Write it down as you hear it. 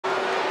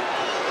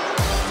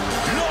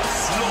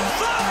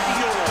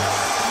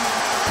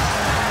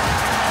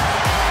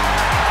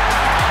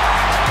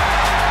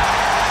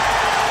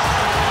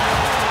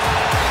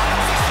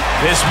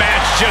This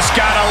match just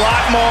got a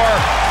lot more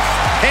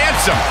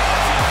handsome.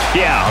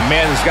 Yeah, a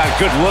man that's got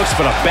good looks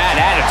but a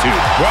bad attitude.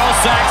 Well,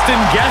 Saxton,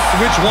 guess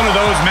which one of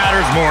those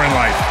matters more in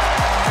life?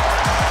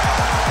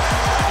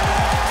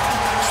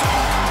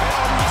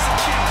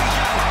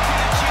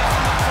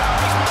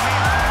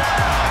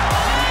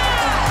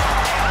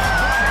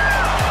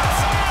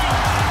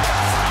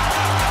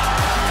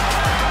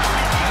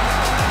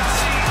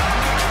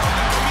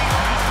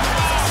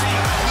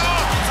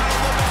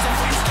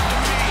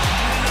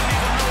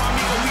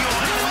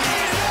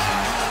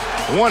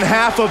 One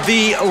half of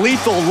the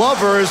Lethal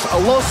Lovers,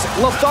 Los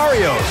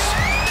Lotharios.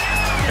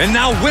 And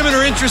now women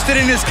are interested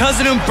in his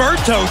cousin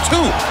Humberto,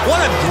 too.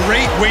 What a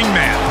great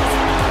wingman.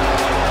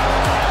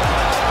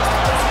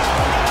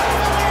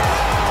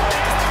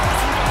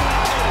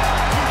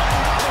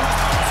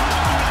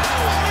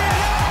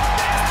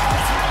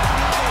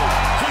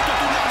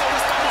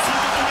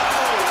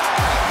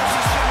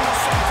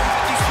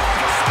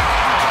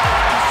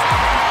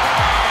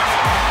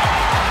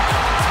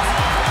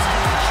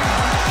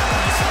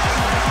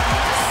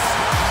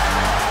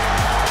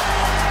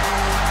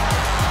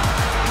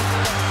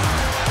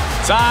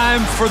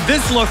 Time for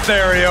this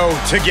Lothario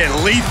to get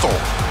lethal.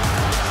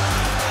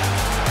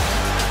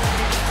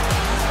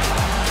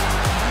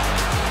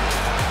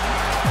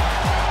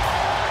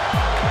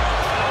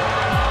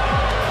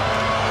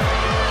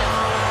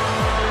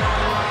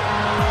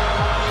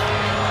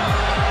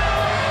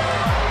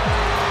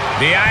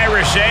 The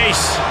Irish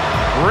Ace,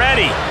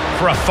 ready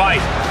for a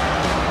fight.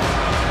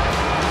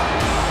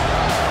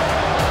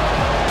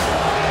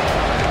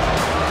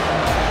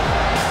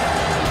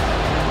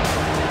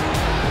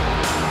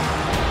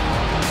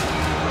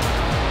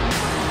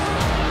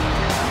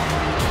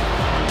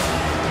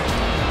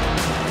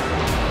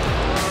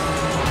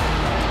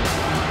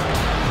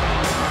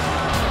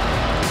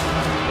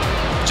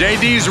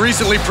 JD's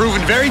recently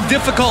proven very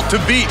difficult to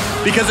beat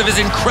because of his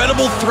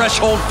incredible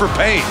threshold for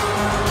pain.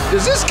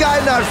 Does this guy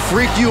not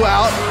freak you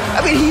out?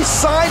 I mean, he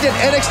signed an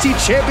NXT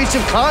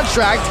Championship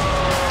contract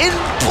in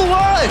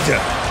blood.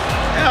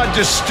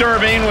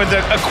 Disturbing with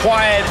a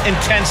quiet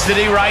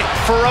intensity, right?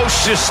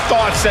 Ferocious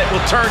thoughts that will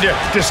turn to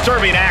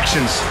disturbing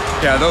actions.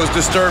 Yeah, those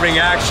disturbing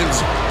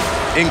actions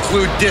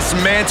include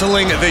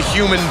dismantling the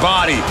human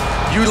body,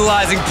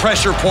 utilizing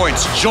pressure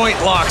points, joint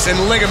locks,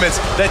 and ligaments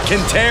that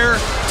can tear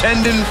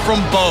tendon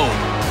from bone.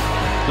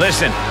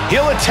 Listen,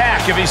 he'll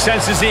attack if he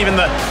senses even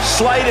the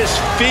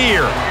slightest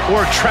fear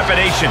or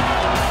trepidation.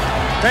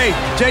 Hey,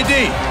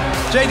 JD,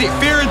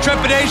 fear and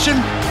trepidation?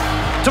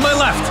 To my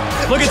left,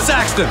 look at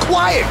Saxton.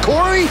 Quiet,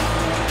 Corey.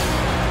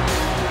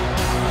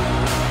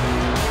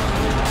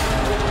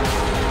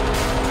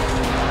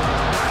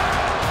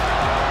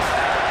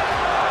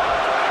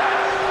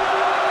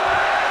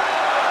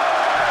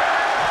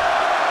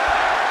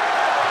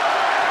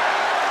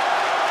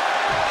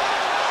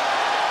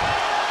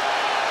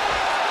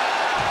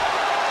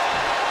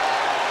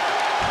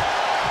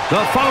 The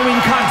following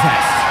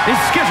contest is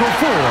scheduled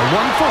for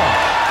one fall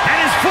and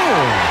is for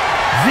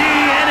the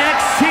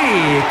NXT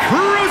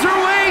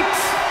Cruiserweight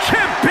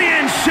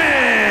Championship.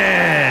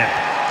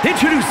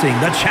 Introducing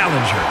the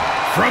challenger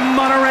from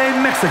Monterrey,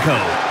 Mexico,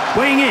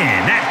 weighing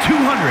in at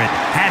 205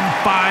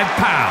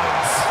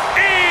 pounds,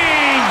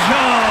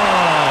 Angel.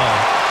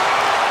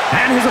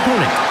 And his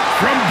opponent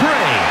from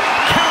Bray,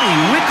 County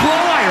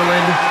Wicklow,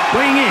 Ireland,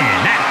 weighing in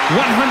at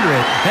 180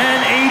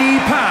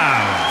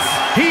 pounds.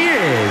 He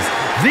is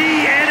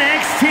the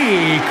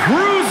NXT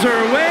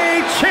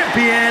Cruiserweight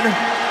Champion,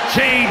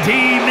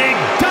 JD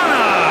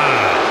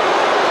McDonagh.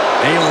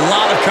 A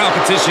lot of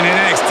competition in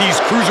NXT's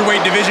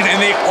Cruiserweight division,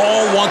 and they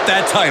all want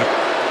that title.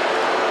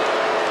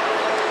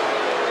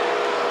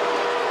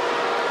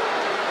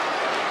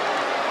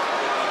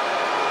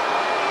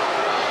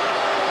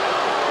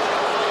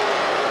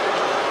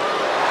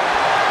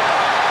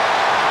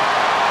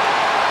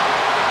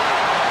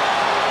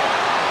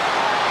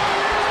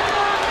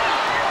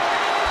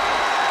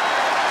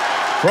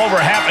 For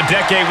over half a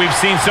decade, we've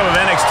seen some of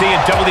NXT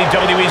and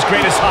WWE's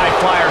greatest high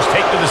flyers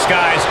take to the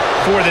skies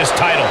for this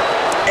title.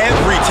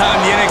 Every time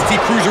the NXT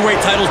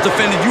Cruiserweight title is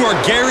defended, you are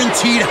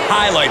guaranteed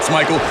highlights,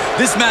 Michael.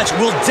 This match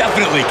will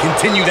definitely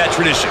continue that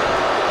tradition.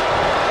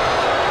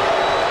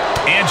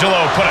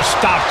 Angelo put a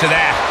stop to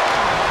that.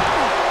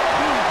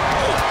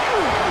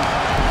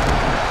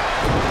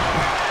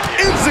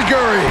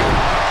 Enziguri.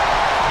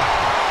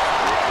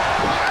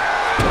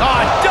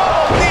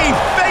 Double knee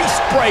face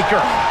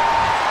breaker.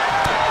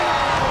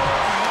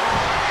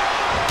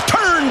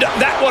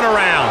 That one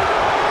around.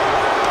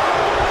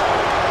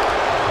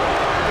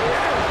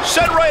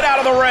 Sent right out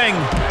of the ring.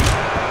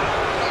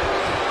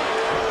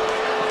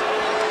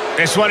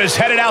 This one is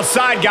headed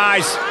outside,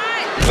 guys.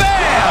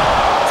 Bam!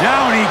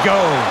 Down he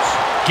goes.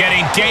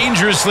 Getting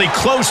dangerously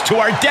close to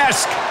our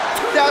desk.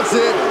 That's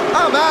it.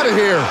 I'm out of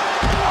here.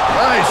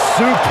 Nice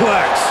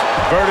suplex.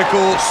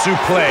 Vertical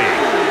suplex.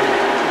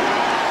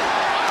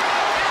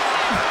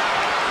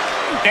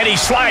 And he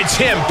slides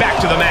him back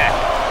to the mat.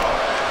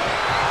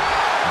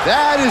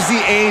 That is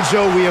the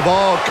Angel we have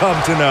all come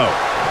to know.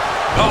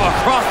 Oh,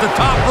 across the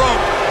top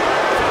rope.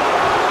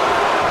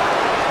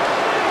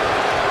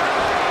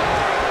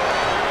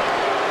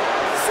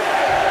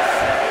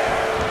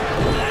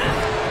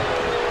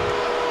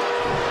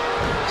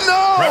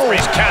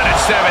 referee's count at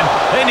 7.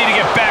 They need to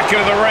get back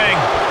into the ring.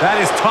 That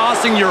is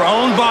tossing your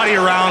own body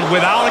around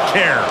without a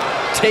care.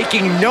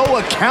 Taking no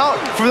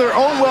account for their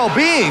own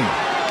well-being.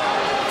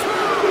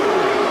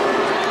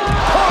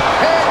 Pump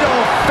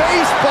handle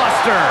face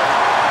buster.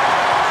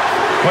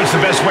 What's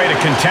the best way to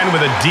contend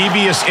with a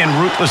devious and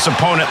ruthless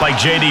opponent like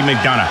JD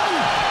McDonagh?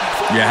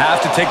 You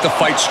have to take the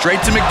fight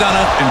straight to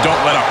McDonagh and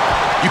don't let up.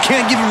 You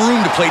can't give him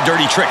room to play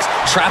dirty tricks.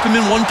 Trap him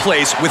in one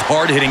place with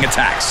hard-hitting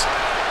attacks.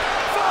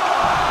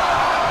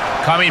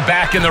 Coming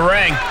back in the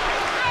ring.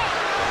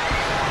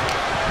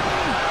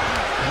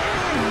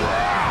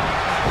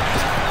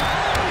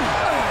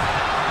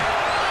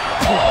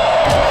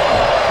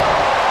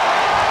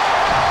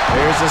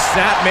 There's a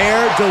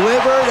snapmare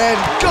delivered and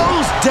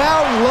goes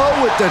down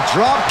low with the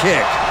drop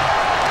kick.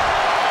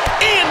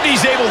 And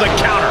he's able to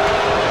counter.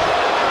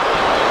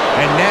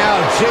 And now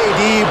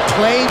JD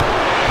playing.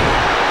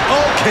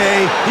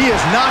 Okay, he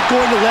is not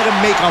going to let him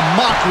make a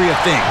mockery of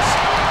things.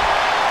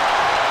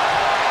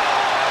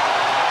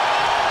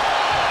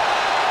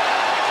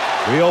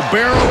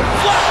 Wheelbarrow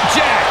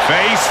flapjack.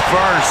 Face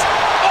first.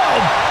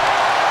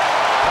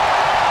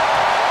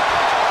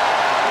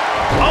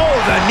 Oh,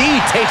 the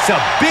knee takes a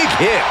big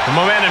hit. The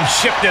momentum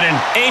shifted in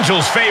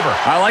Angel's favor.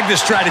 I like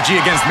this strategy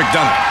against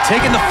McDonagh.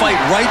 Taking the fight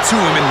right to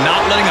him and not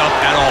letting up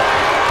at all.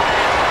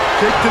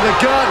 Kick to the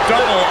gut.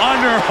 Double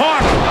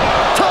underhook.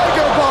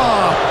 Tiger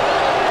bomb.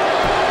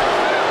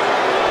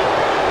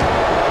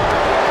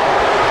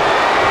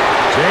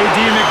 JD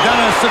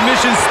McDonagh,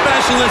 submission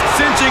specialist,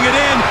 cinching it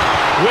in.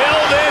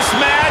 Will this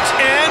match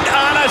end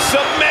on a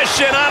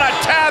submission, on a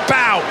tap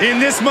out? In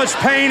this much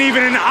pain,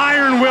 even an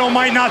iron will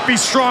might not be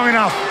strong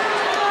enough.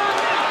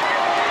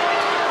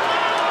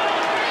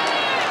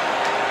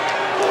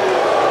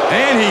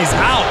 And he's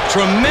out.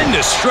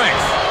 Tremendous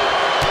strength.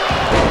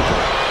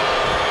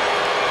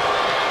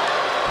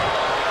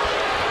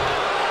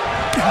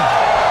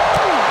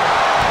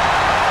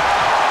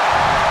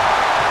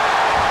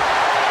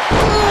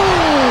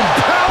 Boom!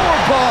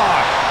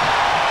 Powerbomb!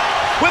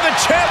 With a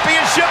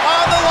championship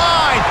on the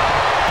line.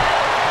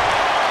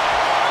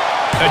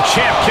 The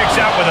champ kicks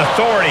out with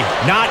authority.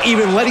 Not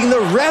even letting the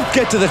ref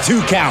get to the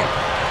 2 count.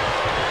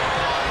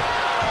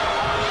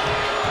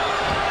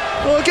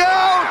 Look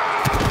out!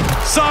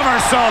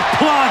 Somersault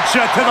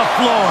plancha to the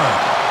floor.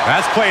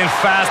 That's playing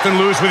fast and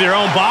loose with your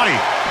own body.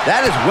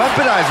 That is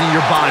weaponizing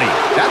your body.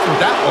 That's what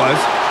that was.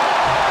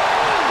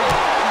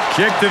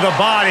 Kick to the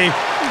body.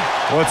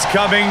 What's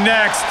coming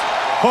next?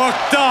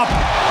 Hooked up.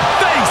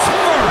 Face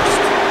first.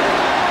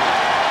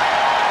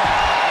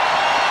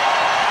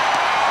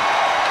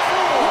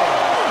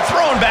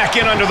 Thrown back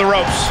in under the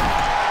ropes.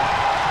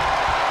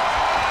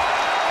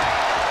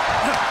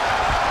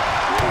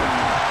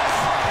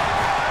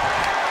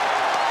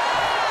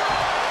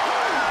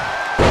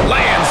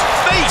 Lands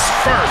face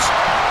first.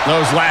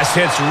 Those last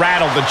hits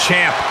rattled the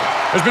champ.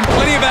 There's been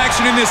plenty of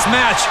action in this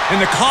match, and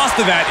the cost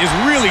of that is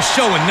really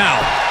showing now.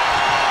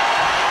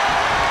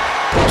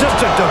 Just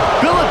a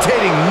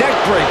debilitating neck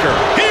breaker.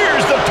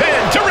 Here's the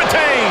pin to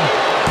retain.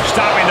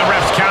 Stopping the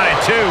ref's count at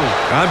 2.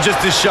 I'm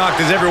just as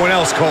shocked as everyone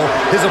else, Cole,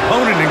 his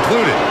opponent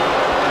included.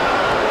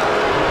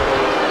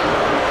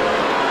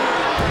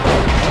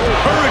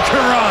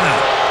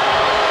 Hurricanrana.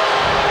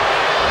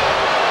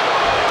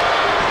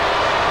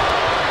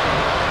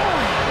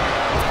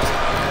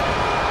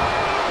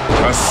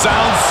 A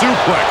sound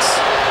suplex.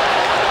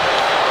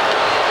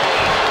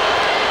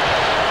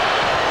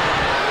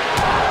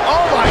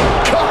 Oh my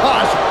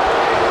gosh!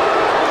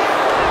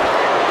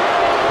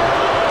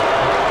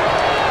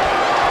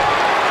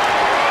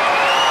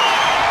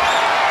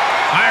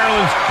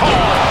 Ireland's call.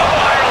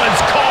 Oh,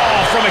 Ireland's call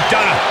from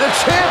McDonagh. The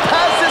champ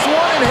has this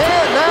one in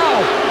hand now.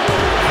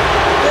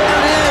 There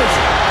it is.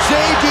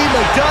 JD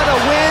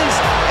McDonagh wins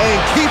and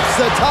keeps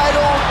the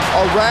title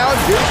around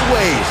his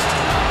waist.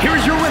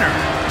 Here's your winner,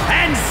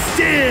 and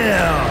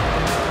still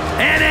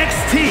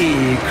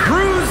NXT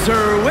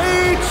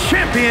Cruiserweight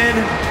Champion,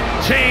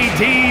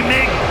 JD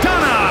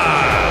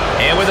McDonagh.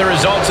 And with the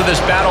results of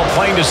this battle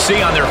plain to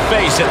see on their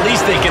face, at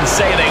least they can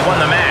say they won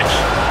the match.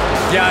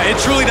 Yeah,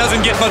 it truly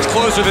doesn't get much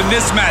closer than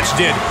this match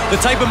did. The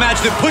type of match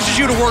that pushes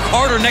you to work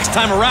harder next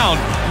time around,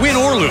 win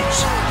or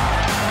lose.